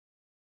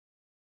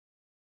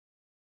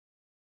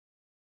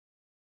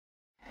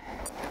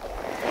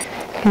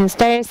and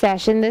start our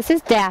session. This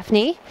is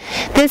Daphne.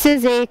 This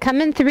is a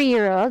coming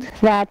 3-year-old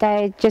that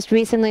I just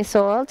recently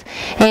sold,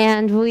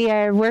 and we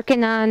are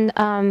working on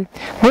our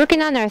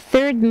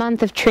 3rd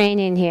month of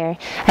training here.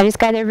 I just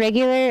got a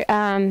regular,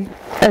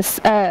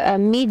 a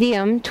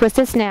medium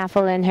twisted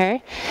snaffle in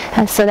her,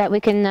 so that we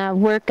can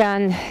work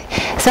on,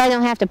 so I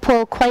don't have to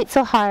pull quite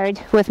so hard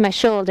with my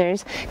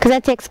shoulders, because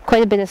that takes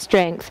quite a bit of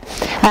strength.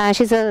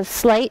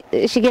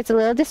 She gets a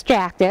little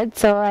distracted,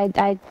 so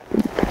I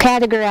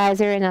categorize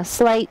her in a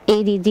slight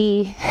ADD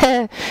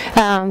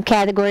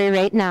category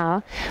right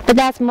now, but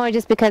that's more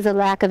just because of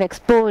lack of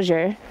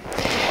exposure.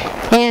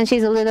 And she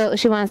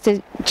wants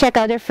to check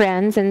out her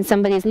friends, and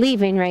somebody's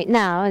leaving right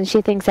now, and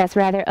she thinks that's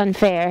rather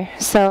unfair.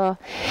 So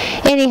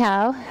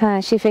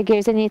anyhow, she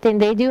figures anything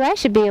they do, I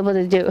should be able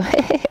to do.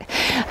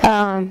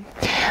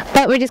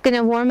 But we're just going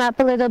to warm up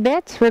a little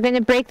bit. We're going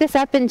to break this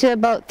up into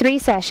about 3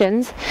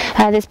 sessions.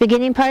 This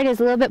beginning part is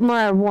a little bit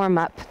more a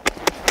warm-up.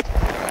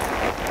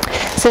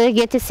 So you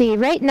get to see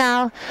right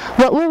now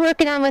what we're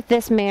working on with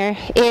this mare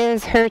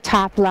is her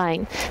top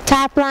line.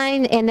 Top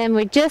line, and then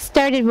we just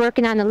started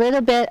working on a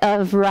little bit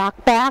of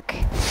rock back,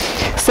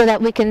 so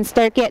that we can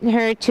start getting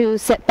her to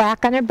sit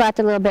back on her butt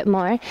a little bit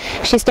more.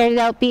 She started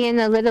out being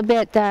a little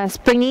bit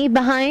springy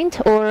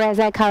behind, or as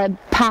I call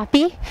it,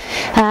 poppy,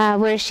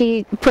 where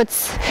she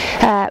puts,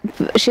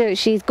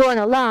 she's going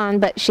along,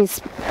 but she's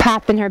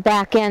popping her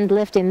back end,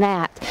 lifting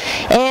that.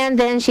 And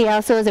then she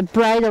also is a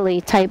bridle-y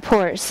type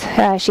horse.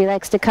 She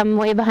likes to come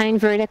way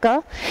behind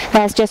vertical.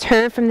 That's just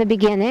her from the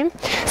beginning.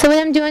 So what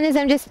I'm doing is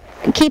I'm just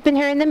keeping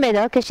her in the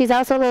middle, because she's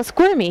also a little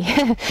squirmy.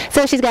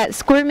 So she's got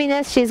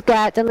squirminess, she's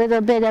got a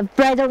little bit of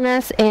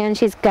bridleness, and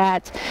she's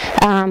got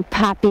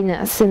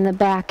poppiness in the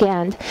back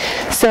end.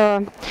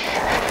 So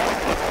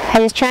I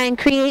just try and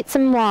create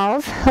some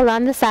walls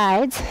along the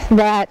sides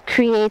that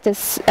create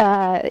this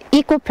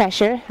equal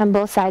pressure on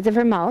both sides of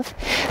her mouth,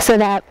 so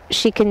that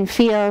she can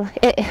feel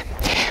it.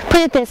 Put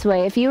it this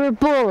way: if you were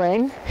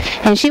bowling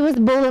and she was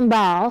the bowling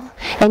ball,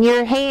 and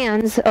your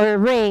hands or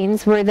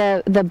reins were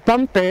the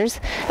bumpers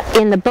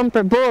in the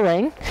bumper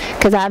bowling,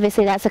 because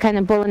obviously that's the kind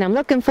of bowling I'm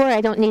looking for.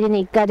 I don't need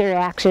any gutter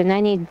action. I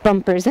need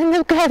bumpers in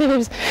the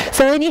gutters.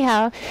 So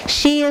anyhow,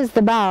 she is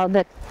the ball.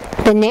 The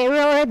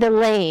narrower the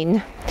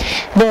lane,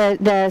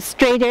 the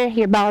straighter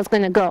your ball is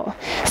going to go.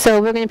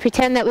 So we're going to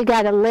pretend that we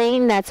got a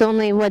lane that's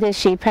only, what is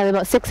she, probably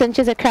about 6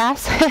 inches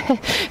across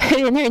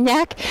in her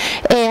neck,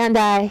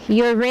 and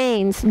your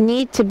reins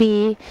need to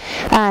be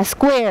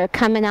square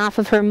coming off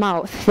of her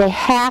mouth. They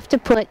have to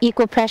put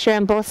equal pressure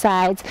on both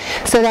sides,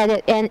 so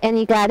that and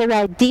you got to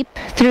ride deep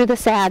through the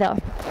saddle.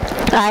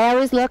 I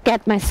always look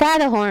at my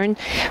saddle horn,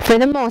 for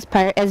the most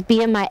part, as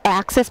being my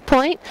axis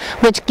point,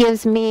 which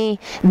gives me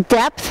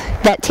depth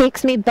that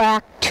takes me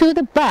back to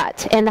the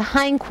butt and the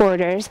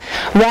hindquarters,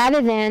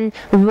 rather than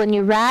when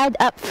you ride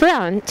up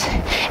front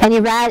and you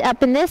ride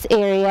up in this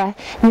area.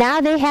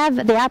 Now they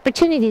have the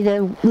opportunity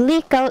to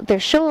leak out their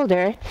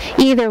shoulder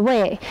either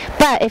way.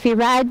 But if you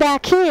ride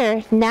back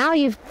here, now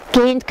you've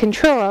gained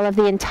control of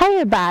the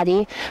entire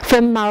body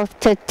from mouth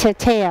to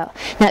tail.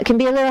 Now it can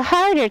be a little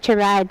harder to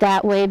ride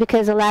that way,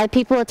 because a lot of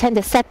people will tend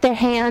to set their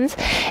hands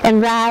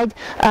and ride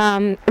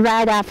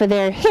off of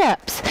their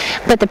hips.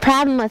 But the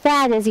problem with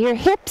that is your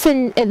hips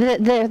and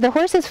the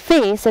horse's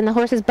face and the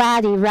horse's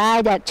body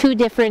ride at 2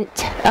 different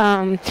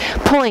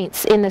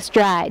points in the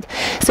stride.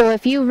 So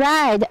if you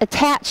ride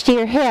attached to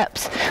your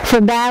hips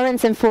for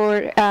balance and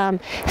for,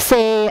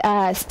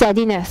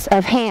 steadiness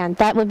of hand,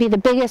 that would be the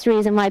biggest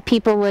reason why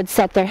people would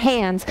set their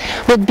hands,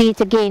 would be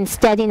to gain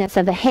steadiness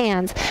of the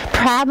hands.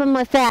 Problem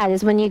with that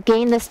is when you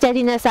gain the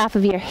steadiness off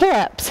of your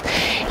hips,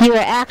 you are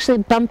actually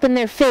bumping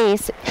their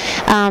face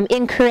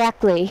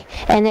incorrectly,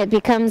 and it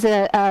becomes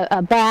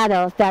a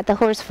battle that the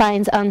horse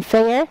finds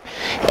unfair,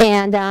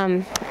 and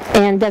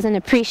doesn't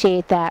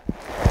appreciate that.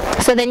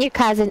 So then you're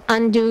causing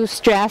undue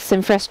stress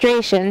and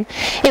frustration,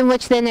 in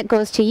which then it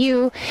goes to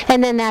you,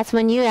 and then that's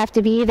when you have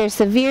to be either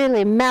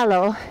severely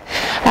mellow,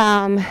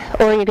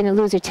 or you're going to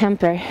lose your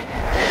temper.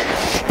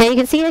 Now you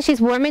can see that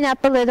she's warming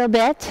up a little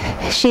bit.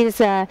 She's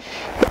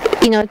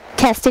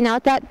testing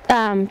out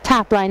that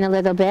top line a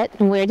little bit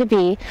and where to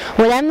be.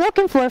 What I'm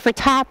looking for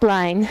top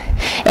line,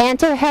 and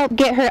to help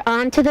get her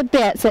onto the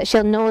bit so that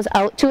she'll nose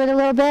out to it a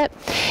little bit,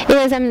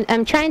 is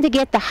I'm trying to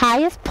get the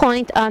highest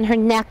point on her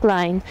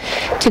neckline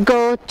to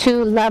go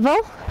to level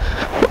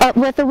up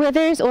with the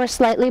withers or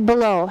slightly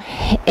below.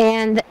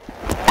 And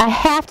I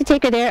have to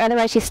take her there,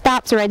 otherwise she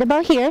stops right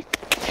about here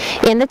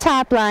in the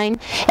top line,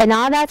 and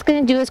all that's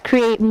going to do is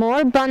create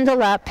more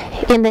bundle up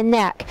in the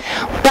neck.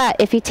 But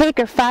if you take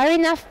her far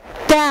enough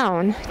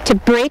down to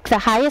break the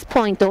highest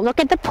point, don't look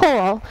at the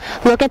pole,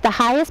 look at the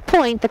highest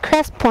point, the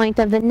crest point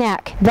of the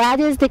neck. That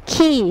is the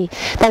key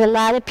that a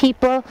lot of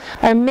people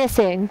are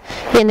missing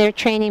in their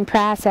training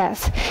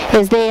process,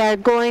 is they are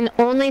going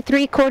only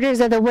 3/4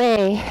 of the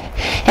way,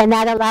 and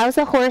that allows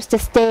the horse to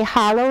stay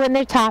hollow in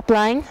their top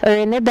line or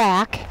in their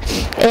back,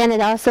 and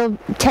it also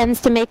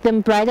tends to make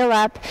them bridle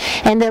up,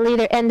 and they'll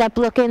either end up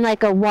looking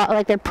like a wall,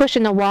 like they're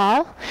pushing a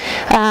wall,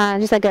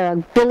 just like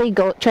a billy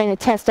goat trying to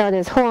test out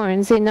his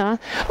horns, you know,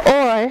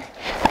 or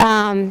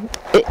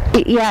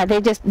yeah,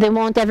 they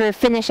won't ever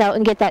finish out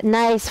and get that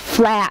nice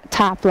flat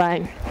top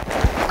line.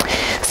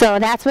 So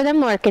that's what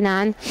I'm working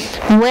on.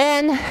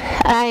 When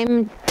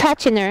I'm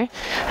touching her,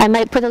 I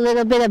might put a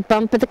little bit of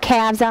bump of the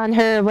calves on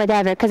her or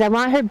whatever, because I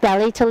want her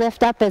belly to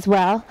lift up as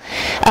well,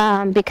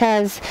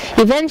 because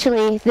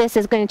eventually this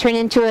is going to turn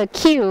into a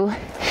cue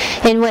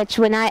in which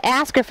when I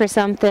ask her for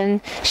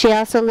something, she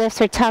also lifts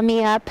her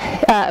tummy up,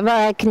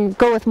 well, I can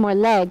go with more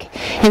leg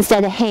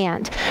instead of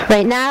hand.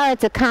 Right now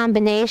it's a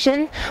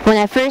combination. When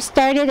I first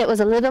started, it was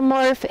a little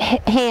more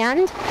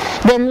hand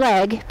than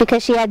leg,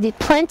 because she had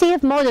plenty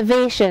of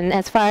motivation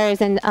as far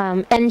as an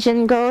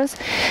engine goes,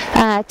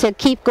 to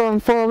keep going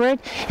forward.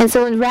 And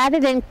so rather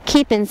than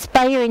keep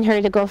inspiring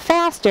her to go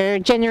faster,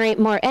 generate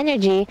more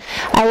energy,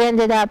 I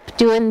ended up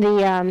doing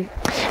the,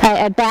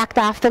 I backed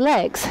off the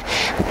legs.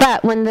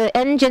 But when the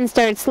engine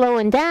started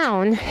slowing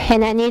down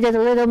and I needed a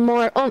little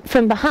more oomph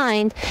from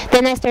behind,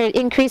 then I started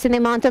increasing the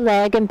amount of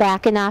leg and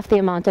backing off the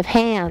amount of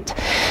hand.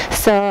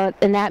 So,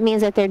 and that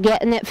means that they're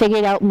getting it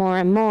figured out more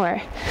and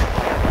more.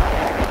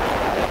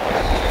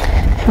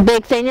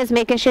 Big thing is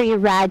making sure you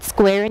ride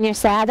square in your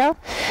saddle,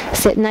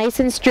 sit nice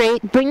and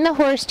straight, bring the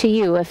horse to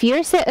you. If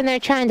you're sitting there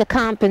trying to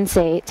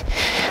compensate,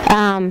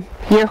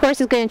 your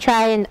horse is going to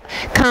try and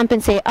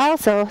compensate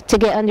also to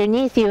get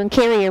underneath you and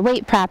carry your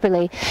weight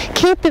properly.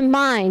 Keep in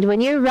mind,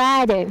 when you're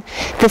riding,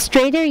 the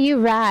straighter you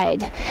ride,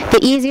 the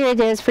easier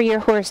it is for your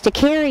horse to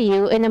carry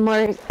you in a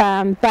more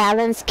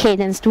balanced,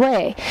 cadenced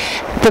way.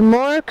 The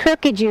more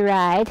crooked you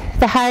ride,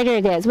 the harder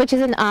it is, which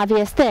is an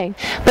obvious thing.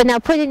 But now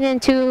putting it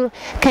into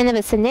kind of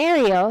a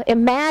scenario,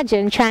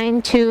 imagine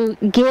trying to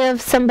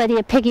give somebody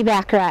a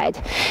piggyback ride,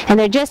 and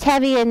they're just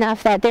heavy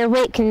enough that their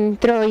weight can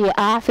throw you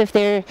off if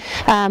they're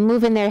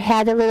moving their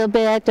head a little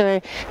bit or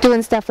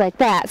doing stuff like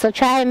that. So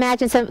try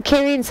imagine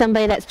carrying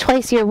somebody that's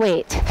twice your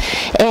weight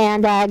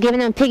and giving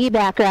them a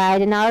piggyback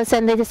ride, and all of a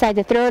sudden they decide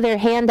to throw their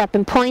hand up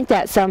and point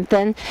at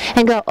something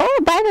and go, oh,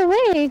 by the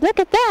way, look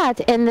at that,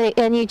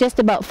 and you just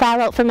about fall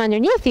out from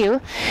underneath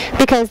you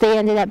because they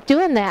ended up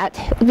doing that,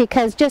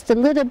 because just a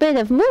little bit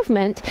of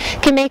movement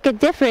can make a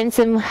difference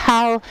in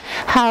how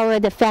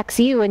it affects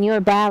you and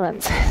your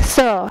balance.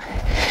 So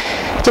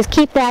just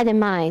keep that in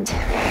mind.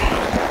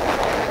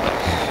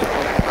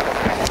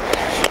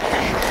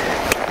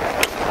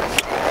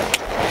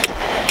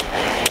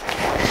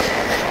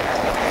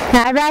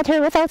 Now I ride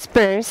her without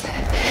spurs.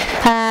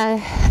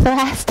 The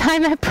last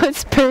time I put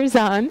spurs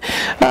on,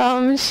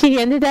 she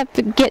ended up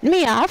getting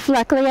me off.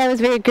 Luckily I was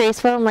very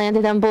graceful and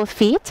landed on both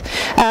feet,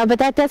 but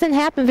that doesn't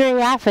happen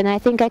very often. I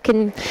think I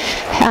can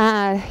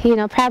you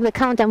know, probably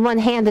count on one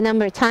hand the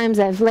number of times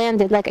I've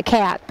landed like a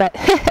cat, but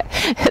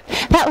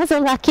that was a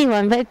lucky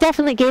one, but it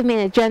definitely gave me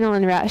an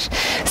adrenaline rush.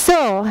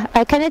 So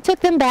I kind of took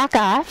them back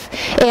off,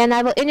 and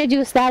I will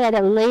introduce that at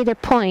a later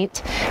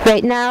point.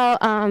 Right now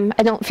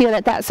I don't feel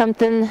that that's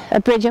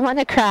a bridge I want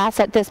to cross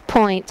at this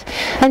point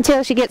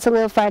until she gets a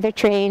little farther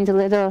trained, a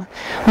little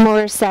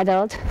more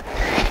settled.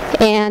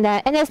 And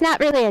it's not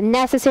really a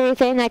necessary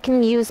thing. I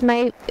can use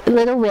my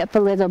little whip a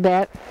little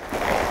bit.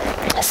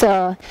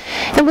 So,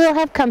 and we'll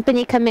have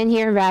company come in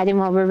here riding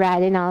while we're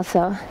riding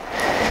also.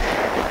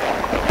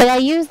 But I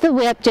use the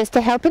whip just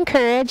to help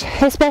encourage,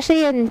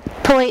 especially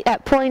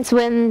at points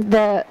when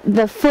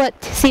the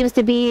foot seems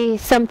to be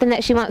something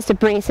that she wants to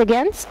brace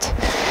against.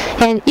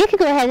 And you can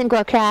go ahead and go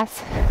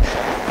across.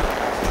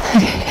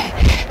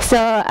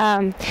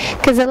 So,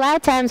 because a lot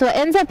of times what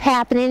ends up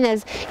happening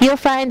is you'll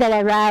find that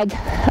I ride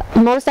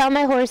most all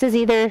my horses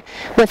either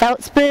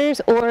without spurs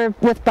or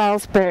with ball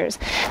spurs,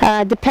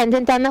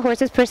 dependent on the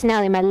horse's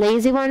personality. My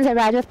lazy ones I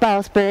ride with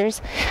ball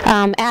spurs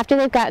after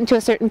they've gotten to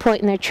a certain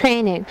point in their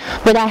training.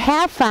 What I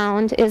have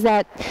found is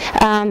that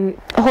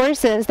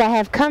horses that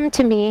have come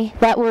to me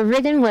that were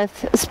ridden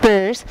with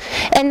spurs,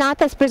 and not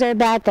that spurs are a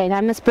bad thing,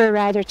 I'm a spur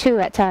rider too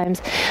at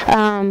times,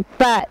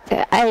 but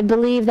I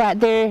believe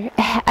that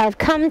I've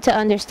come to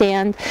understand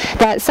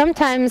that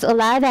sometimes a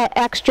lot of that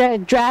extra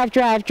drive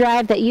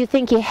that you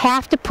think you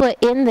have to put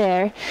in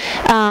there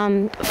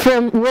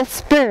with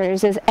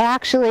spurs is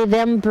actually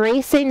them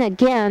bracing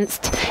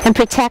against and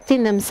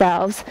protecting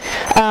themselves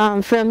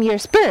from your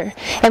spur.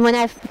 And when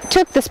I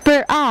took the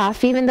spur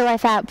off, even though I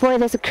thought, boy,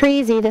 this is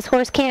crazy, this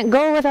horse can't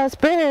go without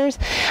spurs,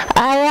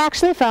 I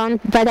actually found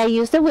that I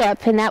used a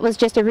whip, and that was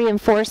just a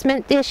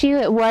reinforcement issue.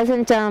 It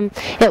wasn't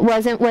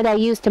what I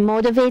used to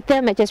motivate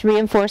them. It just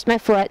reinforced my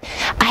foot.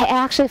 I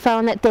actually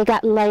found that they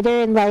got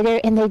lighter and lighter,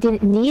 and they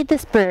didn't need the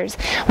spurs.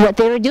 What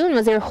they were doing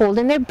was they were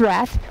holding their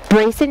breath,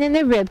 bracing in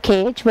their rib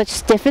cage, which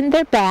stiffened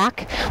their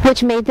back,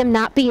 which made them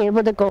not be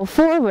able to go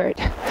forward.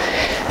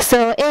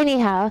 So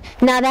anyhow,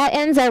 now that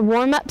ends our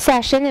warm-up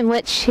session, in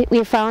which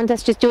we found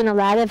us just doing a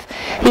lot of,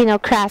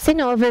 crossing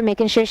over,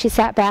 making sure she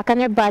sat back on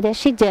her butt as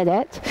she did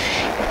it,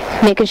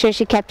 making sure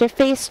she kept her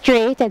face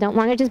straight. I don't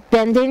want her just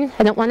bending.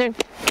 I don't want her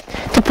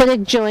to put a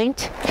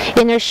joint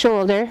in her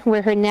shoulder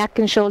where her neck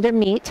and shoulder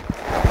meet.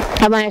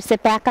 I want her to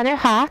sit back on her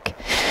hock,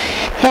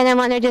 and I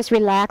want her to just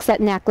relax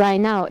that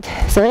neckline out.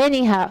 So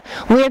anyhow,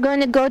 we're going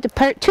to go to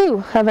part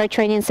 2 of our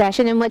training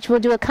session, in which we'll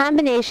do a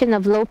combination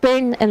of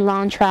loping and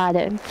long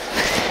trotting.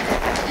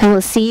 And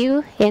we'll see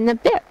you in a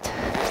bit.